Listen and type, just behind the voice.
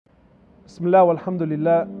Bismillah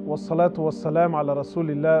walhamdulillah wassalatu wassalam ala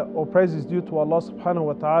rasulillah. All praise is due to Allah subhanahu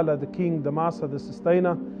wa ta'ala, the King, the Master, the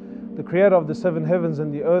Sustainer, the Creator of the seven heavens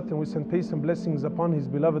and the earth, and we send peace and blessings upon His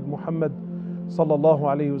beloved Muhammad sallallahu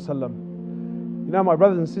alayhi wasallam. You know, my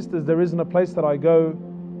brothers and sisters, there isn't a place that I go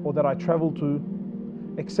or that I travel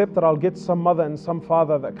to except that I'll get some mother and some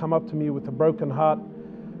father that come up to me with a broken heart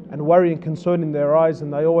and worry and concern in their eyes,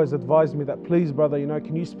 and they always advise me that, please brother,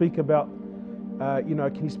 can you speak about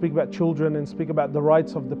can you speak about children and speak about the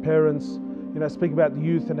rights of the parents, speak about the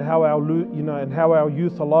youth and how our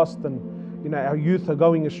youth are lost and our youth are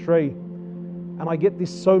going astray. And I get this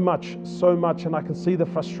so much, and I can see the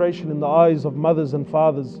frustration in the eyes of mothers and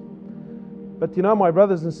fathers. But my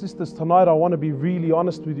brothers and sisters, tonight I want to be really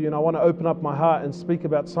honest with you, and I want to open up my heart and speak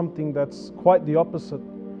about something that's quite the opposite.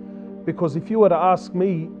 Because if you were to ask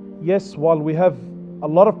me, yes, while we have a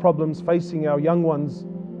lot of problems facing our young ones,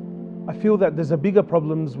 I feel that there's a bigger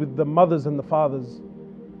problems with the mothers and the fathers.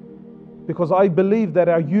 Because I believe that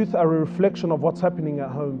our youth are a reflection of what's happening at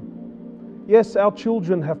home. Yes, our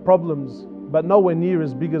children have problems, but nowhere near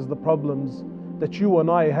as big as the problems that you and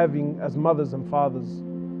I are having as mothers and fathers.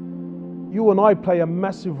 You and I play a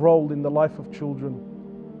massive role in the life of children.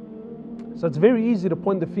 So it's very easy to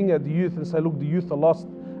point the finger at the youth and say, look, the youth are lost,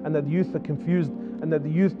 and that the youth are confused, and that the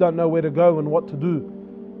youth don't know where to go and what to do.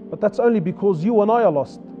 But that's only because you and I are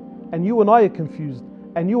lost, and you and I are confused,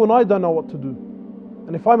 and you and I don't know what to do.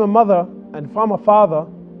 And if I'm a mother, and if I'm a father,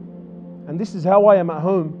 and this is how I am at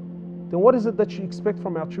home, then what is it that you expect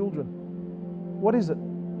from our children? What is it?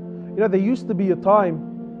 There used to be a time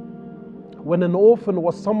when an orphan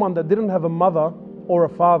was someone that didn't have a mother or a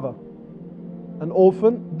father. An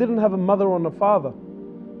orphan didn't have a mother or a father.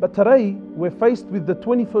 But today, we're faced with the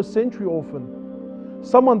 21st century orphan.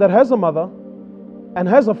 Someone that has a mother and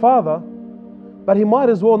has a father, but he might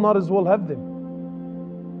as well not as well have them.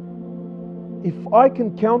 If I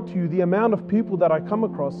can count to you the amount of people that I come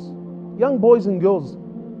across, young boys and girls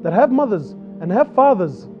that have mothers and have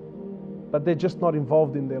fathers, but they're just not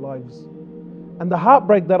involved in their lives. And the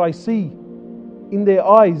heartbreak that I see in their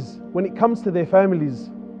eyes when it comes to their families.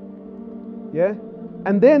 Yeah?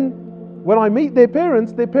 And then when I meet their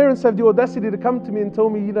parents have the audacity to come to me and tell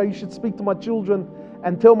me, you should speak to my children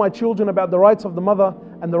and tell my children about the rights of the mother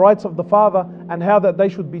and the rights of the father and how that they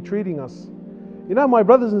should be treating us. My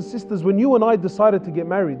brothers and sisters, when you and I decided to get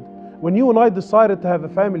married, when you and I decided to have a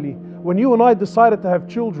family, when you and I decided to have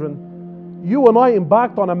children, you and I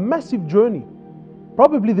embarked on a massive journey,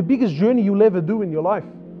 probably the biggest journey you'll ever do in your life.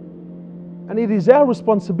 And it is our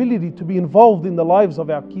responsibility to be involved in the lives of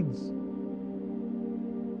our kids.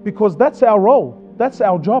 Because that's our role, that's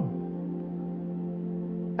our job.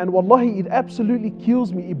 And wallahi, it absolutely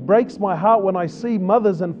kills me, it breaks my heart when I see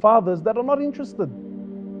mothers and fathers that are not interested,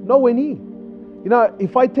 nowhere near.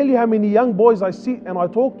 If I tell you how many young boys I see and I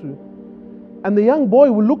talk to, and the young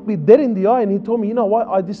boy will look me dead in the eye and he told me, you know what,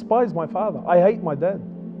 I despise my father, I hate my dad.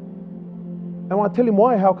 And when I tell him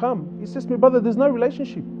why, how come? He says to me, brother, there's no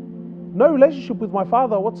relationship with my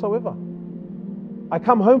father whatsoever. I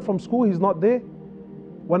come home from school, he's not there.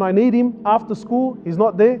 When I need him after school, he's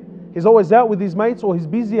not there. He's always out with his mates or he's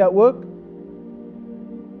busy at work.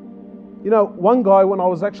 One guy, when I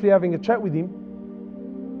was actually having a chat with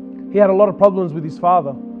him, he had a lot of problems with his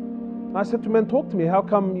father. And I said to him, man, talk to me. How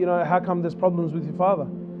come there's problems with your father?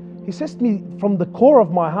 He says to me, from the core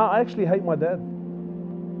of my heart, I actually hate my dad.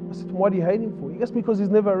 I said to him, why do you hate him for? He goes, because he's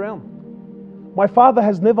never around. My father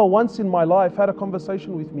has never once in my life had a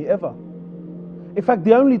conversation with me, ever. In fact,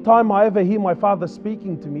 the only time I ever hear my father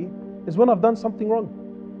speaking to me is when I've done something wrong.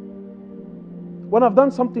 When I've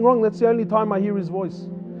done something wrong, that's the only time I hear his voice.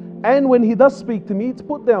 And when he does speak to me, it's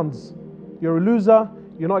put downs. You're a loser,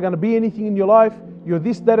 you're not going to be anything in your life, you're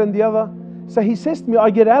this, that and the other. So he says to me, I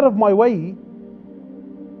get out of my way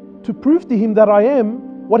to prove to him that I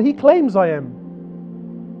am what he claims I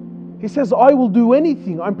am. He says, I will do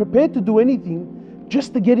anything, I'm prepared to do anything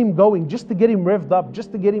just to get him going, just to get him revved up,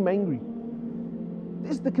 just to get him angry.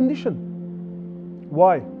 This is the condition.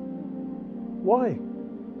 Why? Why?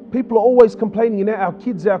 People are always complaining, our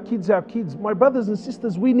kids. My brothers and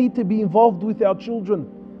sisters, we need to be involved with our children.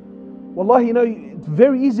 Wallahi, it's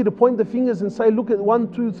very easy to point the fingers and say, look at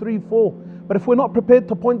 1, 2, 3, 4. But if we're not prepared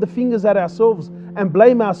to point the fingers at ourselves and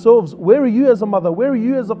blame ourselves, where are you as a mother? Where are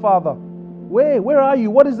you as a father? Where are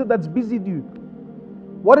you? What is it that's busied you?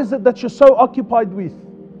 What is it that you're so occupied with?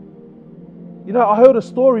 I heard a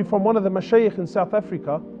story from one of the Shaykh in South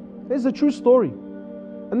Africa. It's a true story.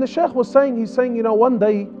 And the Shaykh was saying, one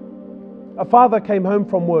day a father came home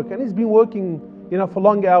from work and he's been working, for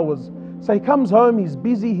long hours. So he comes home, he's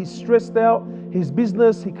busy, he's stressed out, his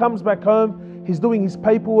business, he comes back home, he's doing his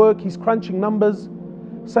paperwork, he's crunching numbers.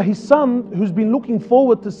 So his son, who's been looking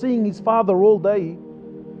forward to seeing his father all day,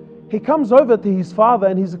 he comes over to his father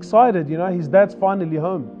and he's excited, his dad's finally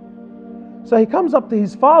home. So he comes up to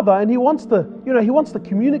his father and he wants to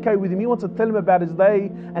communicate with him. He wants to tell him about his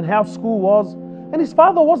day and how school was. And his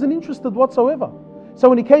father wasn't interested whatsoever. So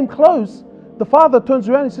when he came close, the father turns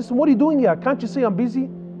around and says, "What are you doing here? Can't you see I'm busy?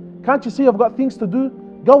 Can't you see I've got things to do?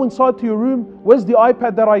 Go inside to your room. Where's the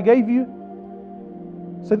iPad that I gave you?"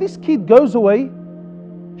 So this kid goes away,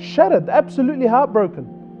 shattered, absolutely heartbroken.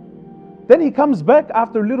 Then he comes back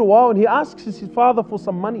after a little while and he asks his father for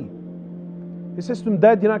some money. He says to him,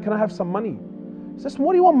 "Dad, can I have some money?" He says,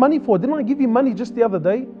 "What do you want money for? Didn't I give you money just the other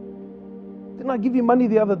day? Didn't I give you money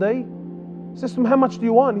the other day?" He says to him, "How much do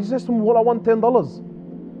you want?" He says to him, "Well, I want $10.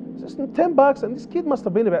 He says to him, $10. And this kid must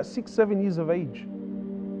have been about 6, 7 years of age.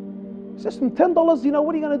 He says to him, $10,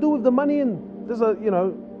 what are you going to do with the money? And there's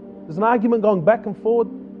an argument going back and forward.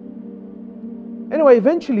 Anyway,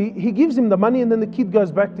 eventually he gives him the money and then the kid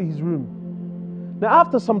goes back to his room. Now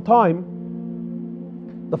after some time,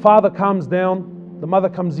 the father calms down, the mother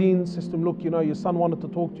comes in, says to him, "Look, your son wanted to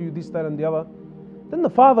talk to you, this, that and the other." Then the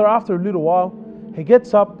father, after a little while, he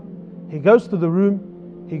gets up, he goes to the room,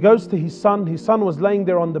 he goes to his son. His son was laying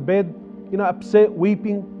there on the bed, upset,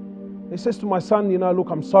 weeping. He says to my son, "Look,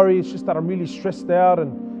 I'm sorry, it's just that I'm really stressed out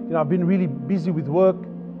and I've been really busy with work."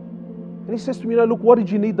 And he says to me, "Look, what did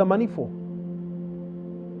you need the money for?"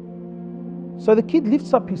 So the kid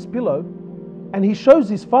lifts up his pillow and he shows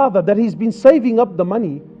his father that he's been saving up the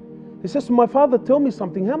money. He says to my father, "Tell me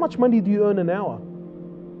something, how much money do you earn an hour?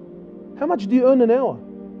 How much do you earn an hour?"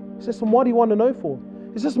 He says to him, "What do you want to know for?"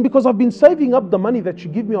 He says to him, "Because I've been saving up the money that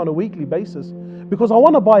you give me on a weekly basis because I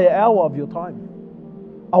want to buy an hour of your time.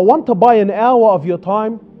 I want to buy an hour of your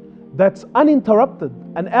time that's uninterrupted,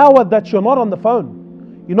 an hour that you're not on the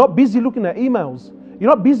phone. You're not busy looking at emails. You're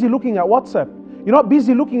not busy looking at WhatsApp. You're not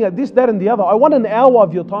busy looking at this, that and the other. I want an hour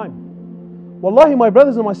of your time." Wallahi, my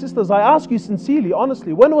brothers and my sisters, I ask you sincerely,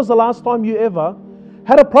 honestly, when was the last time you ever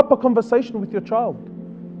had a proper conversation with your child?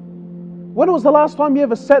 When was the last time you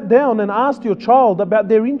ever sat down and asked your child about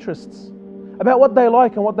their interests, about what they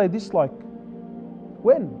like and what they dislike?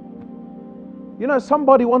 When?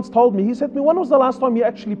 Somebody once told me, he said to me, "When was the last time you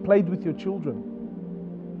actually played with your children?"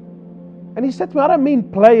 And he said to me, "I don't mean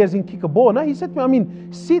play as in kick a ball. No, he said to me, I mean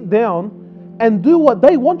sit down and do what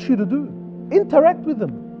they want you to do. Interact with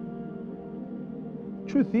them."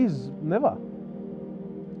 Truth is, never.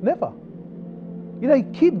 Never. A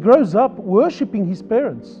kid grows up worshipping his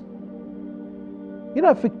parents.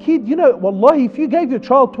 For kid, wallahi, if you gave your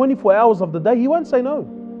child 24 hours of the day, he won't say no.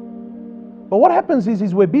 But what happens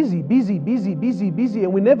is we're busy,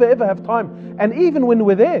 and we never ever have time. And even when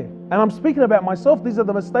we're there, and I'm speaking about myself, these are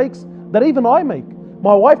the mistakes that even I make.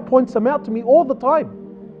 My wife points them out to me all the time.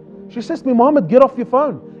 She says to me, "Mohammed, get off your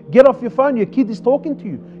phone. Get off your phone. Your kid is talking to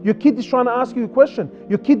you. Your kid is trying to ask you a question.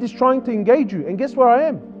 Your kid is trying to engage you. And guess where I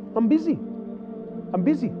am? I'm busy. I'm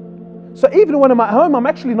busy." So even when I'm at home, I'm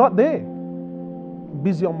actually not there. I'm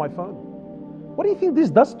busy on my phone. What do you think this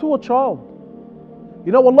does to a child?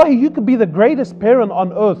 Wallahi, you could be the greatest parent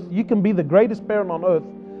on earth. You can be the greatest parent on earth,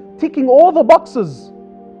 ticking all the boxes.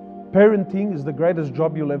 Parenting is the greatest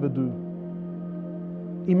job you'll ever do.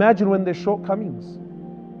 Imagine when there's shortcomings.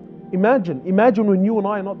 Imagine when you and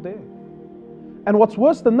I are not there. And what's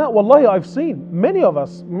worse than that, wallahi, I've seen many of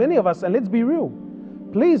us, and let's be real.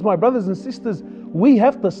 Please, my brothers and sisters, we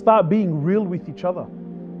have to start being real with each other.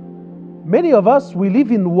 Many of us, we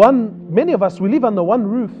live under one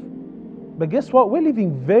roof. But guess what? We're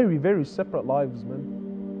living very, very separate lives, man.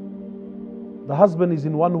 The husband is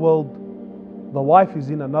in one world, the wife is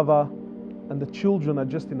in another, and the children are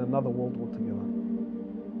just in another world altogether.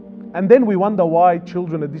 And then we wonder why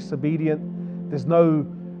children are disobedient. There's no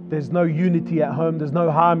unity at home. There's no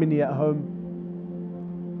harmony at home.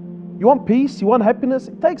 You want peace? You want happiness?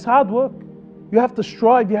 It takes hard work. You have to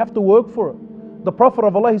strive. You have to work for it. The Prophet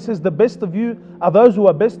of Allah, he says, "The best of you are those who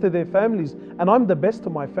are best to their families, and I'm the best to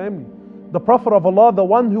my family." The Prophet of Allah, the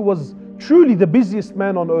one who was truly the busiest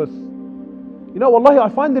man on earth. Wallahi, I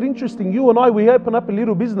find it interesting. You and I, we open up a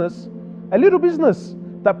little business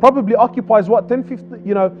that probably occupies 10,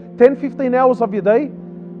 15 hours of your day,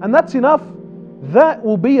 and that's enough. That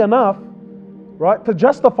will be enough, right, to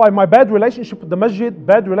justify my bad relationship with the masjid,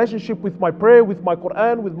 bad relationship with my prayer, with my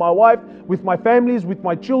Quran, with my wife, with my families, with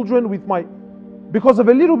my children, because of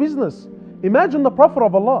a little business. Imagine the Prophet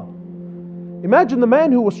of Allah. Imagine the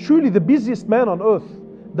man who was truly the busiest man on earth,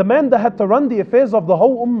 the man that had to run the affairs of the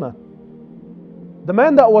whole ummah, the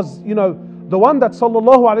man that was, the one that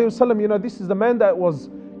sallallahu alayhi wasallam, this is the man that was,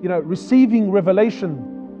 receiving revelation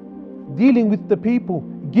dealing with the people,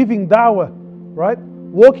 giving da'wah, right?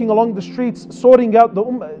 Walking along the streets, sorting out the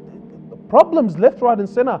problems left, right and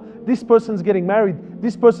center. This person's getting married,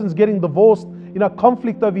 this person's getting divorced,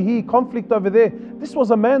 conflict over here, conflict over there. This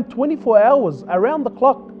was a man 24 hours around the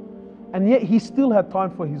clock, and yet he still had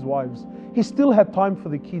time for his wives. He still had time for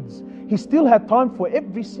the kids. He still had time for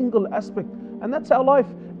every single aspect. And that's our life.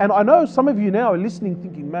 And I know some of you now are listening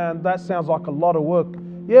thinking, man, that sounds like a lot of work.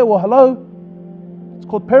 Yeah, well, hello. It's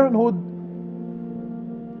called parenthood.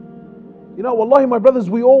 Wallahi, my brothers,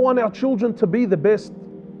 we all want our children to be the best.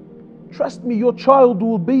 Trust me, your child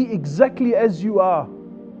will be exactly as you are.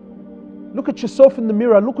 Look at yourself in the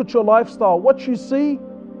mirror. Look at your lifestyle. What you see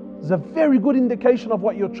is a very good indication of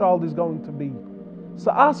what your child is going to be.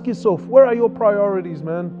 So ask yourself, where are your priorities,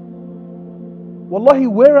 man? Wallahi,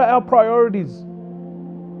 where are our priorities?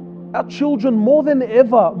 Our children, more than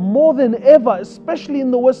ever, especially in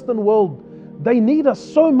the Western world, they need us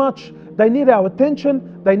so much. They need our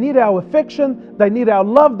attention, they need our affection, they need our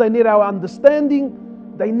love, they need our understanding.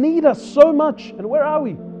 They need us so much. And where are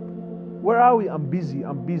we? Where are we? I'm busy.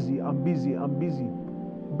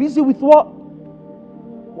 Busy with what?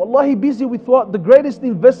 Wallahi, busy with what? The greatest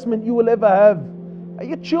investment you will ever have are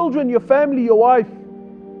your children, your family, your wife.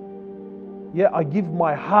 Yeah, I give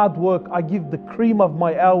my hard work, I give the cream of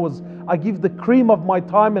my hours, I give the cream of my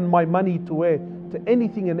time and my money to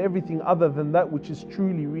anything and everything other than that which is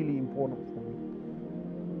truly, really important for me.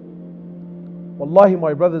 Wallahi,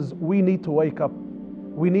 my brothers, we need to wake up.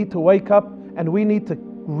 We need to wake up and we need to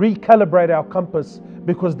recalibrate our compass,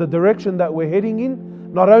 because the direction that we're heading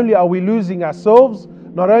in, not only are we losing ourselves,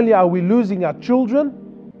 not only are we losing our children,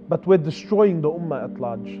 but we're destroying the ummah at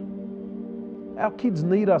large. Our kids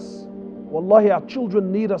need us. Wallahi, our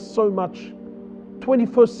children need us so much.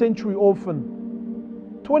 21st century orphan.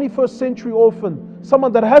 21st century orphan.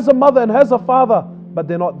 Someone that has a mother and has a father, but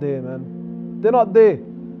they're not there, man. They're not there.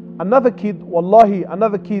 Another kid, wallahi,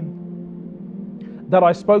 another kid that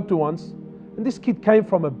I spoke to once, and this kid came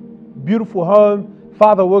from a beautiful home.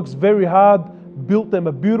 Father works very hard, built them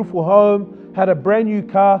a beautiful home, had a brand new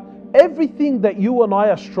car. Everything that you and I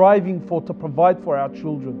are striving for to provide for our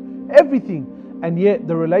children. Everything. And yet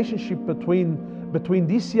the relationship between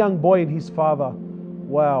this young boy and his father,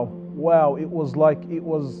 wow, it was like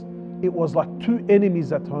two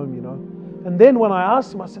enemies at home, And then when I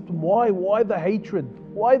asked him, I said to him, why the hatred?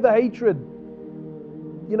 Why the hatred?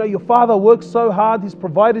 Your father works so hard, he's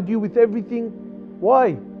provided you with everything.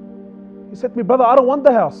 Why? He said to me, brother, I don't want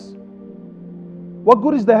the house. What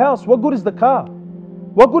good is the house? What good is the car?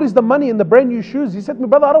 What good is the money and the brand new shoes? He said to me,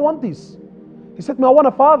 brother, I don't want this. He said to me, I want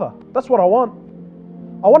a father. That's what I want.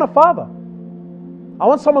 I want a father. I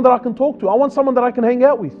want someone that I can talk to. I want someone that I can hang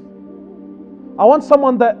out with. I want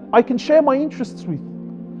someone that I can share my interests with.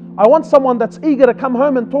 I want someone that's eager to come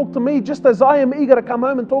home and talk to me just as I am eager to come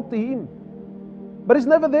home and talk to him. But he's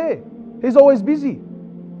never there. He's always busy.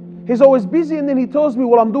 He's always busy, and then he tells me,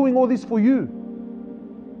 well, I'm doing all this for you.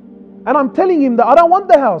 And I'm telling him that I don't want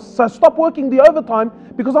the house, so stop working the overtime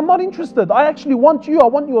because I'm not interested. I actually want you. I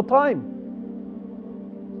want your time.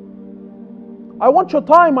 I want your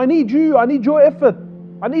time. I need you. I need your effort.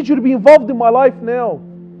 I need you to be involved in my life now.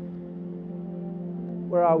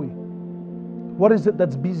 Where are we? What is it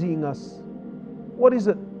that's busying us? What is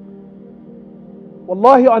it?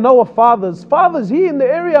 Wallahi, I know of fathers here in the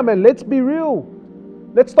area, man. Let's be real.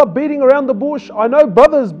 Let's stop beating around the bush. I know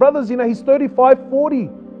brothers, he's 35, 40.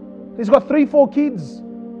 He's got 3, 4 kids.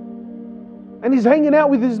 And he's hanging out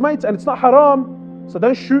with his mates, and it's not haram. So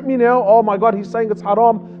don't shoot me now. Oh my God, he's saying it's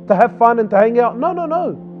haram to have fun and to hang out.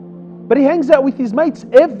 No. But he hangs out with his mates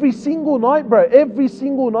every single night, bro. Every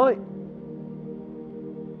single night.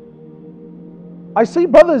 I see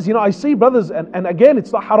brothers, and again,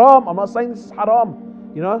 it's not haram. I'm not saying this is haram,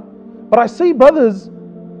 But I see brothers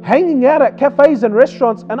hanging out at cafes and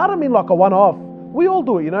restaurants, and I don't mean like a one-off. We all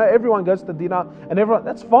do it, Everyone goes to dinner, and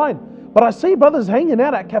that's fine. But I see brothers hanging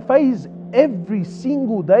out at cafes every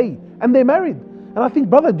single day, and they're married. And I think,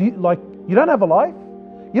 brother, you don't have a life?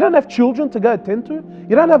 You don't have children to go attend to?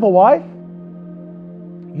 You don't have a wife?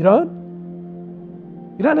 You don't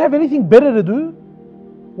have anything better to do?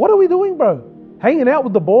 What are we doing, bro? Hanging out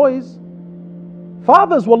with the boys.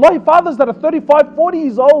 Fathers that are 35, 40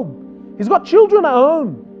 years old. He's got children at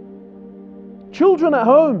home.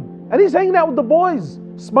 And he's hanging out with the boys,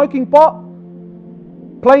 smoking pot,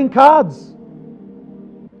 playing cards,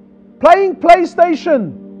 playing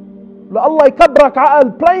PlayStation. Allah kabrak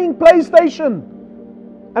a'al, playing PlayStation.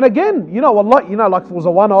 And again, like if it was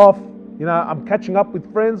a one-off, I'm catching up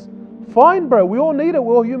with friends. Fine, bro, we all need it,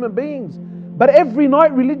 we're all human beings. But every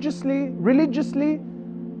night religiously,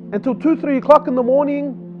 until 2, 3 o'clock in the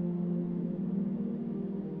morning,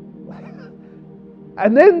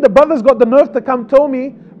 And then the brother's got the nerve to come tell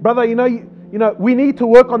me, brother, we need to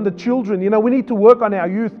work on the children. We need to work on our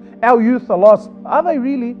youth. Our youth are lost. Are they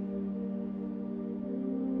really?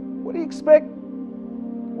 What do you expect?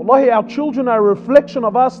 Wallahi, our children are a reflection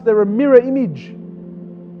of us. They're a mirror image.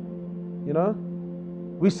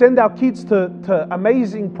 We send our kids to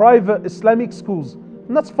amazing private Islamic schools,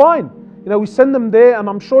 and that's fine. We send them there, and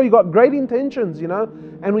I'm sure you got great intentions,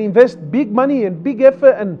 and we invest big money and big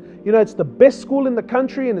effort, and it's the best school in the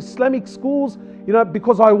country, and Islamic schools,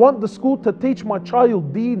 because I want the school to teach my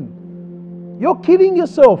child deen. You're kidding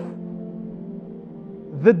yourself.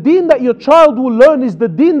 The deen that your child will learn is the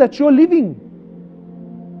deen that you're living.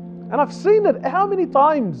 And I've seen it how many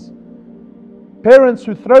times. Parents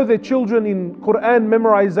who throw their children in Quran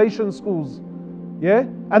memorization schools. Yeah?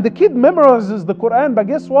 And the kid memorizes the Quran, but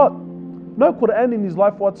guess what? No Quran in his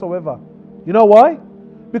life whatsoever. You know why?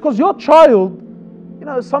 Because your child,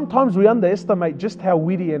 sometimes we underestimate just how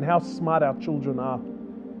witty and how smart our children are.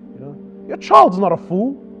 Your child's not a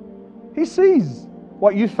fool. He sees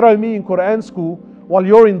what you throw me in Quran school while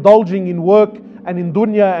you're indulging in work and in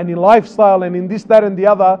dunya and in lifestyle and in this, that and the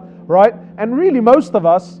other, right? And really most of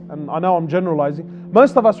us, and I know I'm generalizing,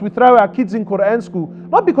 most of us, we throw our kids in Quran school,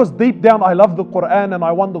 not because deep down I love the Quran and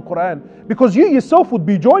I want the Quran, because you yourself would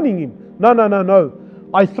be joining him. No.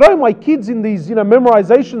 I throw my kids in these,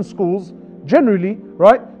 memorization schools, generally,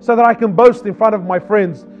 right? So that I can boast in front of my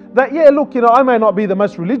friends that, yeah, look, I may not be the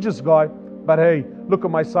most religious guy, but hey, look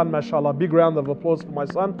at my son, mashallah. Big round of applause for my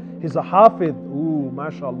son. He's a hafid. Ooh,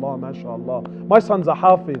 mashallah, mashallah. My son's a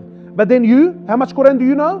hafid. But then you, how much Quran do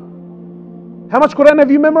you know? How much Quran have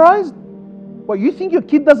you memorized? What, you think your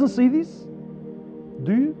kid doesn't see this?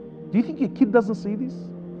 Do you? Do you think your kid doesn't see this?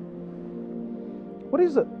 What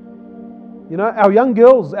is it? Our young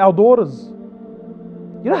girls, our daughters.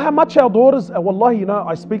 How much our daughters, wallahi,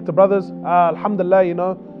 I speak to brothers,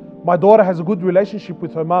 alhamdulillah, my daughter has a good relationship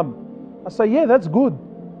with her mum. I say, yeah, that's good.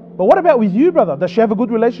 But what about with you, brother? Does she have a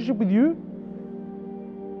good relationship with you?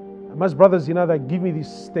 And most brothers, they give me this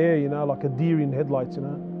stare, like a deer in headlights,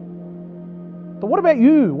 But what about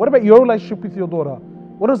you? What about your relationship with your daughter?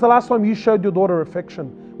 When was the last time you showed your daughter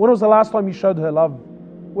affection? When was the last time you showed her love?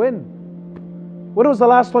 When? When was the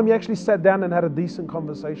last time you actually sat down and had a decent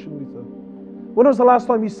conversation with her? When was the last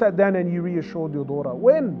time you sat down and you reassured your daughter?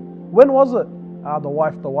 When? When was it? The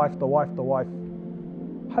wife.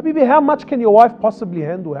 Habibi, how much can your wife possibly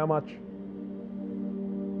handle? How much?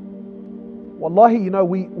 Wallahi,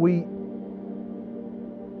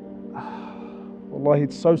 Wallahi,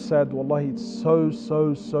 it's so sad. Wallahi, it's so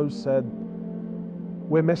sad.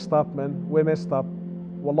 We're messed up, man. We're messed up.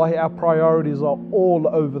 Wallahi, our priorities are all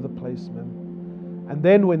over the place, man. And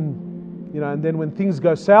then when things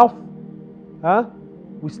go south,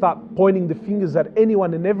 we start pointing the fingers at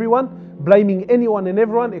anyone and everyone, blaming anyone and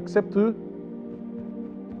everyone except who?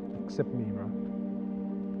 Except me, bro.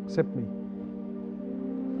 Except me.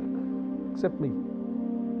 Except me.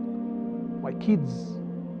 My kids.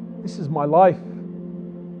 This is my life.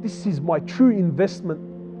 This is my true investment.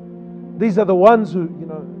 These are the ones who,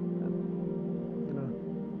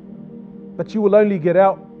 but you will only get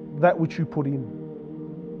out that which you put in.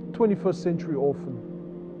 21st century orphan.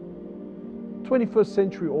 21st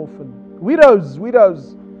century orphan. Widows.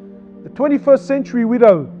 The 21st century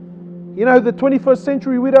widow. You know who the 21st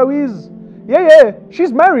century widow is? Yeah,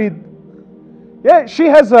 she's married. Yeah, she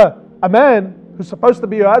has a man who's supposed to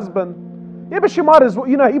be her husband. Yeah, but she might as well,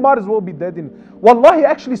 he might as well be dead. Wallahi,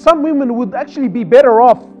 actually, some women would actually be better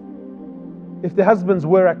off if their husbands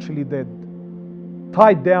were actually dead.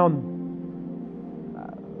 Tied down.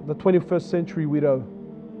 The 21st century widow.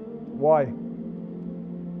 Why?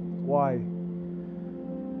 Why?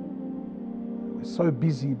 We're so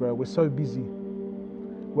busy, bro. We're so busy.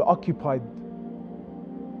 We're occupied,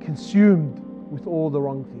 consumed with all the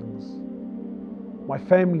wrong things. My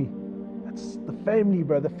family. That's the family,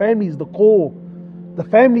 bro. The family is the core. The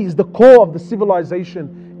family is the core of the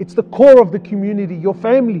civilization. It's the core of the community. Your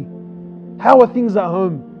family. How are things at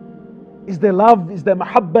home? Is there love? Is there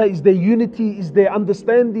mahabbah? Is there unity? Is there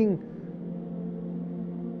understanding?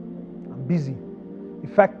 I'm busy. In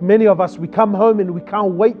fact, many of us, we come home and we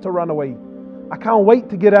can't wait to run away. I can't wait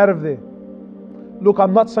to get out of there. Look,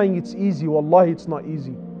 I'm not saying it's easy. Wallahi, it's not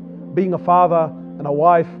easy. Being a father and a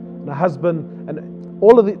wife and a husband and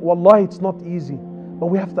all of it, wallahi, it's not easy. But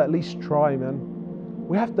we have to at least try, man.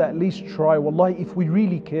 We have to at least try. Wallahi, if we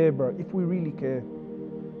really care, bro. If we really care.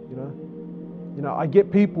 I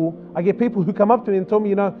get people who come up to me and tell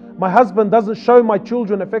me, my husband doesn't show my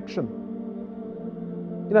children affection.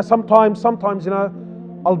 Sometimes,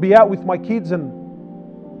 I'll be out with my kids and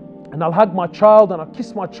I'll hug my child and I'll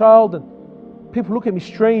kiss my child and people look at me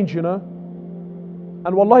strange, you know.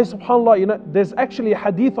 And wallahi, subhanAllah, you know, there's actually a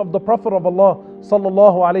hadith of the Prophet of Allah,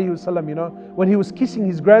 sallallahu alayhi wasallam, you know, when he was kissing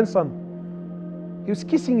his grandson. He was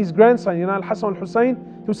kissing his grandson, you know, Al-Hasan al-Hussein,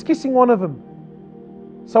 he was kissing one of them.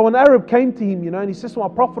 So an Arab came to him, you know, and he says to my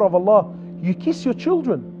Prophet of Allah, you kiss your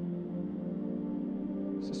children?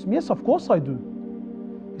 He says, yes, of course I do.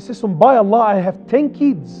 He says, by Allah, I have 10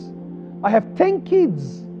 kids. I have 10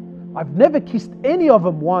 kids. I've never kissed any of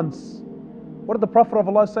them once. What did the Prophet of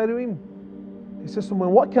Allah say to him? He says to him,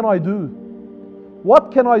 what can I do?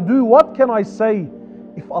 What can I do? What can I say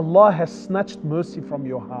if Allah has snatched mercy from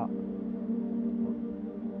your heart?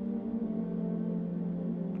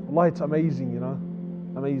 Allah, it's amazing, you know.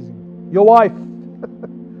 Amazing. Your wife,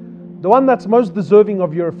 the one that's most deserving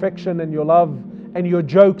of your affection and your love and your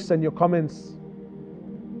jokes and your comments.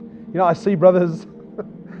 You know, I see brothers,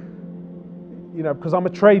 you know, because I'm a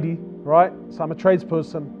tradie, right? So I'm a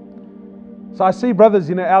tradesperson. So I see brothers,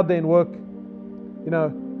 you know, out there in work. You know,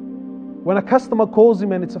 when a customer calls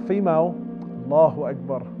him and it's a female, Allahu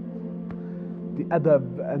Akbar, the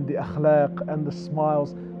adab and the akhlaq and the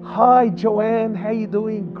smiles. Hi Joanne, how you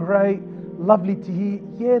doing? Great, lovely to hear.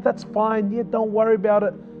 Yeah, that's fine. Yeah, don't worry about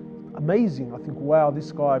it. Amazing. I think, wow,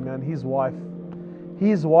 this guy, man, his wife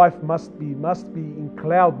must be in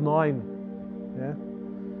cloud 9. Yeah.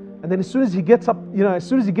 And then as soon as he gets up, you know, as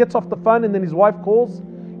soon as he gets off the phone and then his wife calls,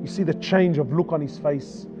 you see the change of look on his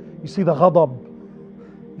face. You see the ghadab.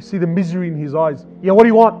 You see the misery in his eyes. Yeah, what do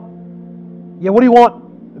you want? Yeah, what do you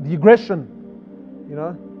want? The aggression, you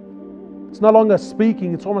know. It's no longer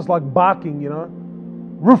speaking, it's almost like barking, you know.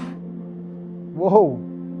 Roof. Whoa.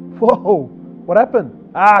 Whoa. What happened?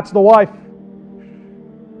 It's the wife.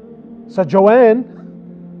 So Joanne,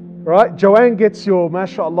 right? Joanne gets your,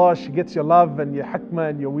 mashallah, she gets your love and your hikmah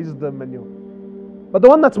and your wisdom and your... But the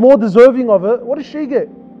one that's more deserving of it, what does she get?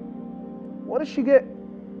 What does she get?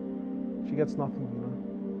 She gets nothing, you know.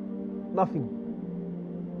 Nothing.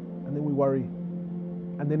 And then we worry.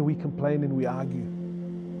 And then we complain and we argue.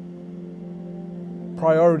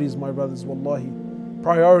 Priorities, my brothers, wallahi.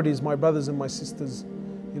 Priorities, my brothers and my sisters.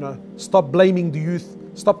 You know, stop blaming the youth.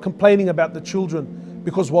 Stop complaining about the children.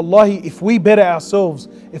 Because wallahi, if we better ourselves,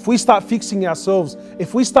 if we start fixing ourselves,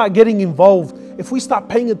 if we start getting involved, if we start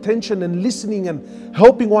paying attention and listening and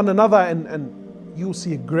helping one another, and you'll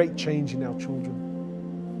see a great change in our children.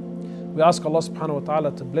 We ask Allah subhanahu wa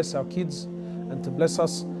ta'ala to bless our kids and to bless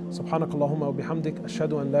us. Subhanakallahumma wa bihamdik.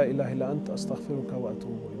 Ashhadu an la ilaha illa anta astaghfiruka wa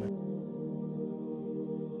atubu.